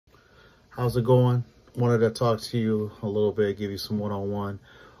How's it going? Wanted to talk to you a little bit, give you some one-on-one.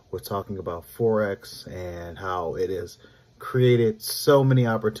 We're talking about Forex and how it has created so many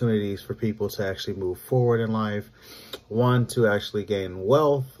opportunities for people to actually move forward in life. One, to actually gain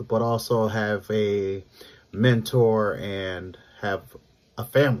wealth, but also have a mentor and have a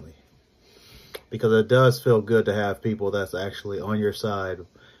family. Because it does feel good to have people that's actually on your side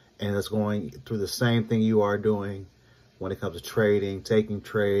and that's going through the same thing you are doing when it comes to trading, taking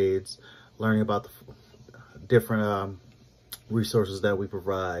trades, learning about the different resources that we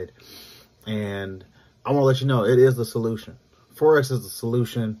provide. And I want to let you know, it is the solution. Forex is the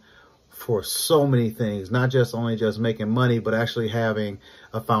solution for so many things, not just only just making money, but actually having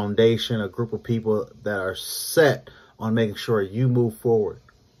a foundation, a group of people that are set on making sure you move forward.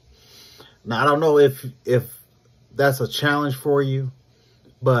 Now, I don't know if that's a challenge for you,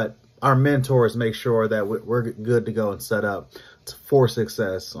 but our mentors make sure that we're good to go and set up for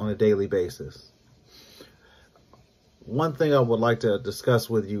success on a daily basis. One thing I would like to discuss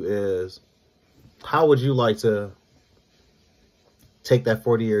with you is, how would you like to take that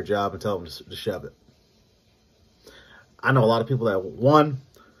 40-year job and tell them to shove it? I know a lot of people that, one,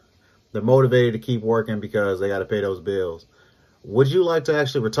 they're motivated to keep working because they got to pay those bills. Would you like to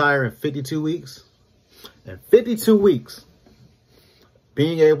actually retire in 52 weeks? In 52 weeks,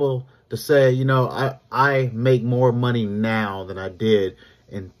 being able to say, you know, I make more money now than I did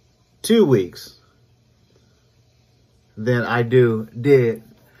in 2 weeks than I did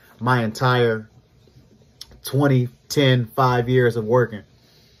my entire 5 years of working.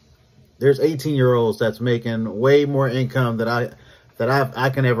 There's 18-year-olds that's making way more income than I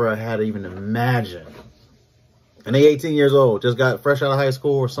can ever had even imagine. And they 18 years old, just got fresh out of high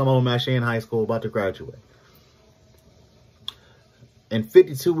school, or some of them actually in high school about to graduate. In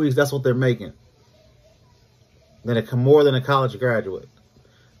 52 weeks, that's what they're making. More than a college graduate.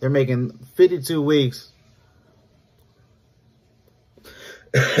 They're making 52 weeks.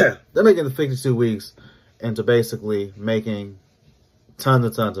 They're making the 52 weeks into basically making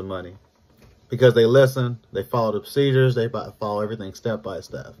tons of money. Because they listen, they follow the procedures, they follow everything step by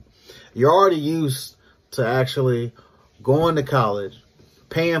step. You're already used to actually going to college,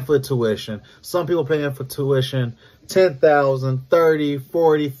 paying for tuition. Some people paying for tuition $10,000, $30,000,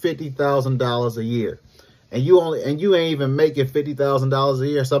 $40,000, $50,000 a year, and you ain't even making $50,000 a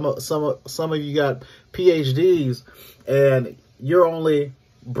year. Some of you got PhDs, and you're only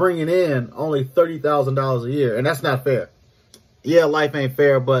bringing in only $30,000 a year, and that's not fair. Yeah, life ain't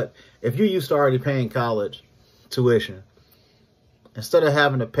fair, but if you used to already paying college tuition, instead of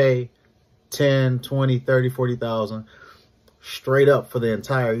having to pay 10, 20, 30, 40,000 straight up for the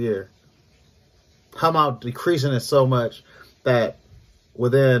entire year, how about decreasing it so much that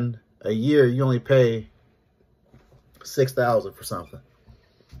within a year you only pay $6,000 for something,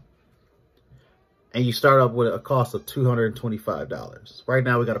 and you start up with a cost of $225. Right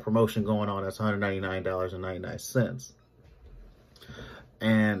now we got a promotion going on that's $199.99,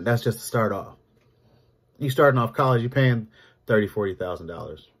 and that's just to start off. You starting off college, you're paying $30,000,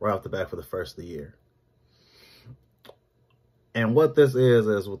 $40,000 right off the bat for the first of the year. And what this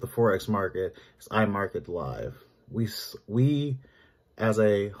is with the Forex market, is iMarket Live. We as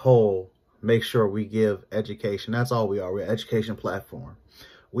a whole make sure we give education. That's all we are. We're an education platform.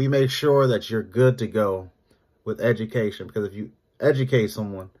 We make sure that you're good to go with education, because if you educate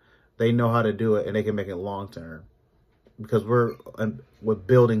someone, they know how to do it and they can make it long term. Because we're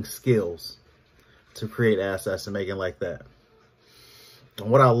building skills to create assets and make it like that. And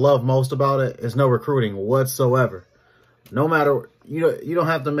what I love most about it is no recruiting whatsoever. No matter, you don't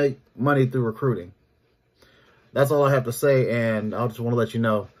have to make money through recruiting. That's all I have to say, and I just want to let you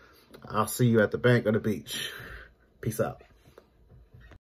know, I'll see you at the bank or the beach. Peace out.